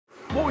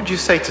What would you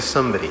say to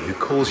somebody who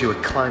calls you a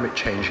climate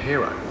change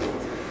hero?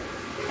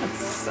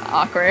 That's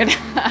awkward.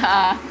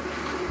 How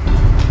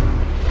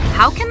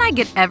can I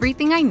get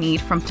everything I need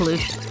from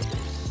pollution?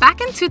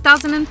 Back in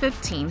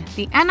 2015,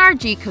 the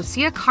NRG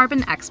COSIA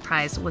Carbon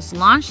XPRIZE was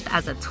launched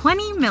as a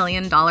 $20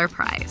 million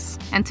prize,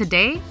 and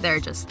today there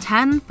are just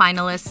 10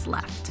 finalists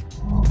left.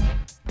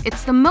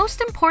 It's the most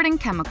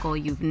important chemical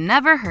you've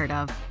never heard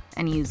of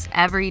and use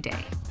every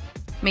day,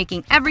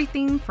 making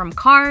everything from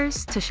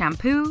cars to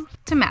shampoo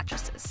to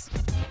mattresses.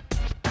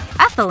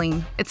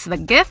 Ethylene, it's the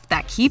gift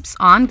that keeps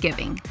on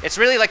giving. It's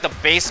really like the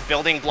base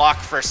building block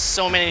for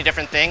so many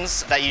different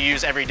things that you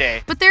use every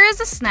day. But there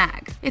is a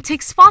snag. It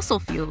takes fossil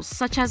fuels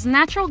such as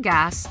natural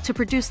gas to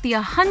produce the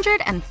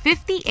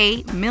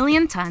 158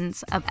 million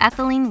tons of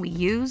ethylene we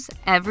use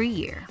every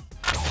year.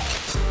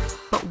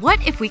 But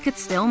what if we could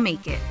still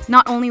make it,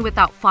 not only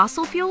without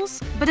fossil fuels,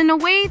 but in a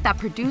way that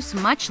produced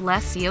much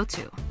less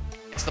CO2?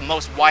 It's the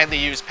most widely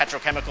used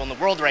petrochemical in the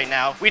world right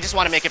now. We just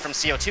want to make it from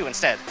CO2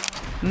 instead.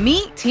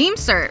 Meet Team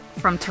CERT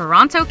from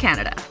Toronto,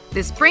 Canada.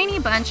 This brainy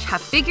bunch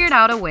have figured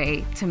out a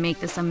way to make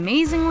this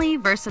amazingly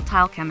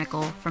versatile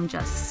chemical from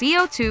just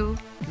CO2,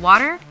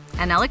 water,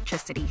 and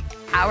electricity.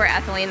 Our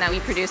ethylene that we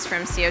produce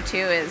from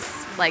CO2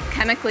 is like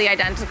chemically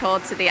identical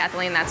to the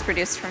ethylene that's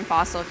produced from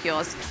fossil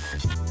fuels.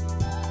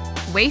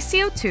 Waste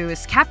CO2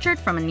 is captured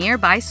from a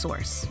nearby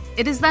source.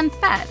 It is then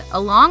fed,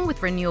 along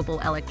with renewable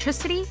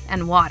electricity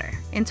and water,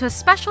 into a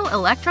special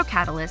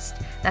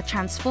electrocatalyst that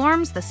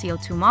transforms the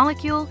CO2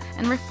 molecule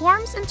and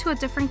reforms into a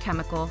different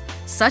chemical,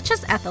 such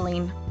as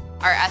ethylene.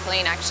 Our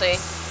ethylene actually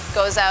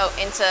goes out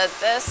into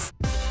this.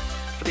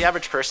 For the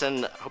average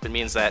person, I hope it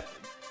means that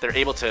they're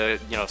able to,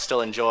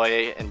 still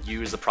enjoy and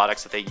use the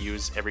products that they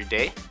use every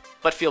day,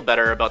 but feel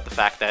better about the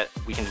fact that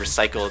we can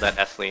recycle that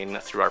ethylene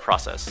through our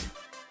process.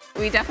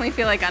 We definitely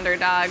feel like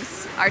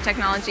underdogs. Our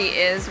technology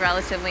is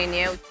relatively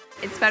new.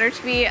 It's better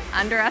to be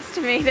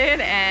underestimated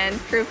and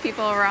prove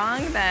people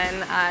wrong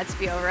than to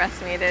be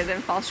overestimated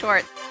and fall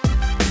short.